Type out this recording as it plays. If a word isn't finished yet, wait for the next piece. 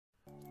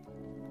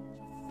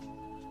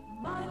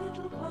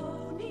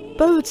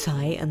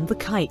Bowtie and the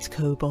Kite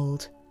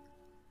Kobold.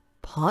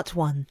 Part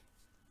 1.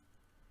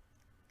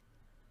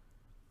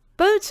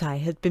 Bowtie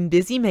had been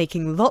busy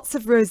making lots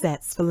of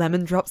rosettes for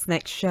Lemon Drop's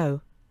next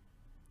show.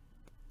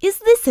 "Is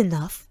this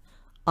enough?"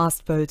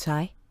 asked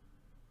Bowtie.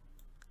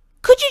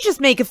 "Could you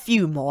just make a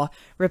few more?"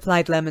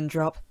 replied Lemon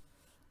Drop.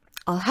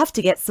 "I'll have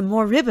to get some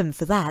more ribbon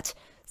for that,"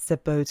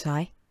 said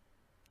Bowtie.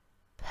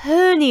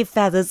 "Pony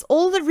feathers,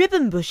 all the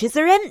ribbon bushes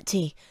are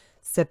empty,"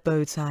 said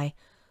Bowtie.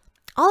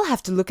 "I'll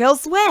have to look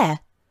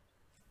elsewhere."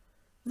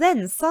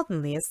 Then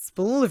suddenly a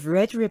spool of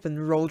red ribbon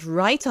rolled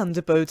right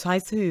under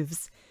Bowtie's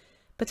hooves,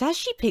 but as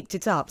she picked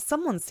it up,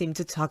 someone seemed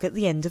to tug at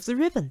the end of the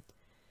ribbon.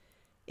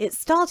 It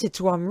started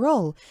to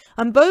unroll,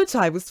 and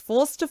Bowtie was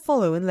forced to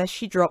follow unless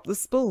she dropped the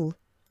spool.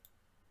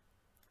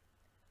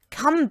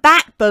 "Come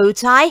back,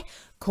 Bowtie,"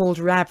 called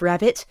Rab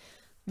Rabbit.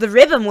 "The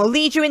ribbon will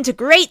lead you into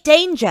great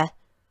danger."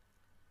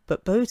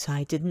 But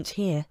Bowtie didn't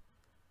hear.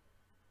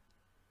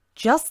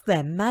 Just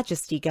then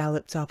Majesty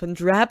galloped up, and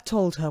Rab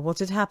told her what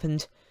had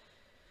happened.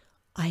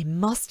 "I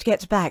must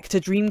get back to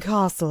Dream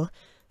Castle,"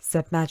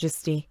 said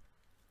Majesty.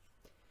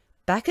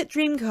 Back at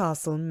Dream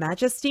Castle,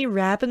 Majesty,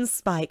 Rab and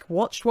Spike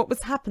watched what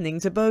was happening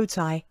to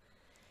Bowtie.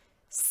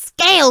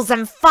 "Scales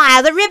and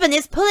fire! The ribbon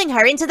is pulling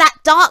her into that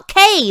dark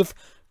cave!"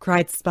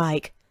 cried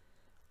Spike.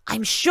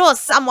 "I'm sure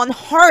someone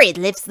horrid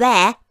lives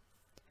there."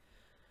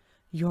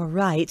 "You're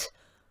right.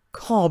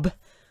 Cobb,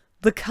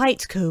 the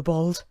Kite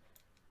Kobold."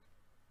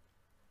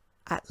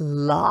 "At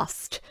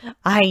last!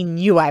 I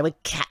knew I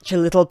would catch a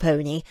little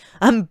pony,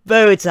 and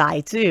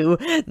Bowtie too.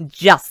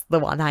 Just the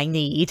one I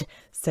need,"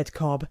 said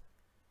Cobb.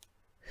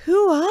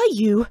 "Who are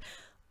you?"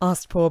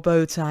 asked poor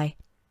Bowtie.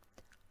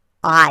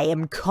 "I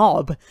am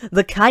Cobb,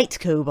 the Kite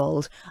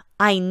Kobold.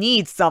 I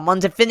need someone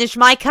to finish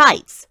my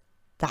kites.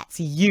 That's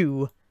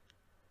you."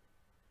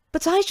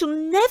 "But I shall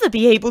never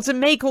be able to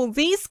make all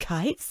these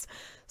kites,"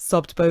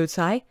 sobbed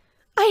Bowtie.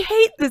 "I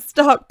hate this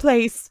dark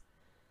place."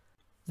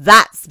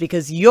 "That's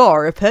because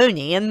you're a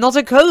pony and not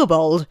a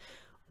kobold.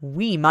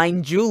 We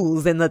mine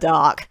jewels in the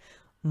dark,"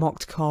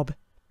 mocked Cobb.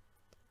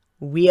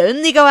 "We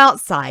only go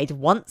outside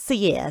once a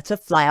year to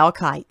fly our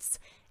kites.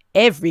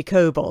 Every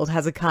kobold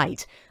has a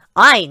kite.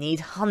 I need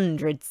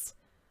hundreds."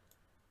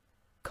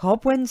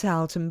 Cobb went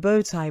out and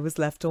Bowtie was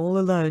left all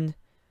alone.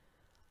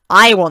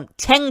 "I want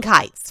 10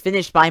 kites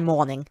finished by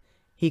morning,"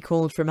 he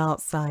called from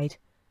outside.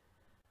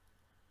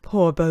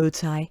 Poor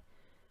Bowtie.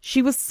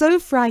 She was so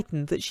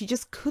frightened that she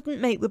just couldn't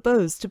make the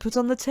bows to put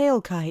on the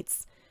tail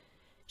kites.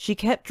 She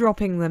kept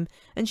dropping them,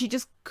 and she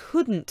just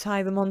couldn't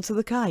tie them onto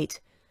the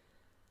kite.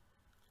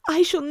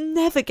 "I shall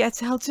never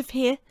get out of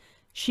here,"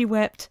 she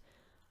wept.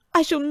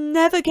 "I shall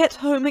never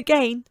get home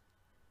again."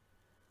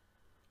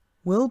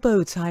 Will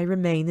Bowtie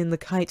remain in the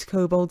Kite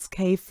Kobold's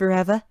cave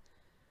forever?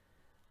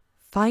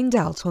 Find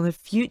out on a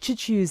future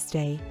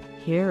Tuesday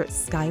here at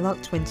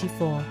Skylark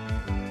 24.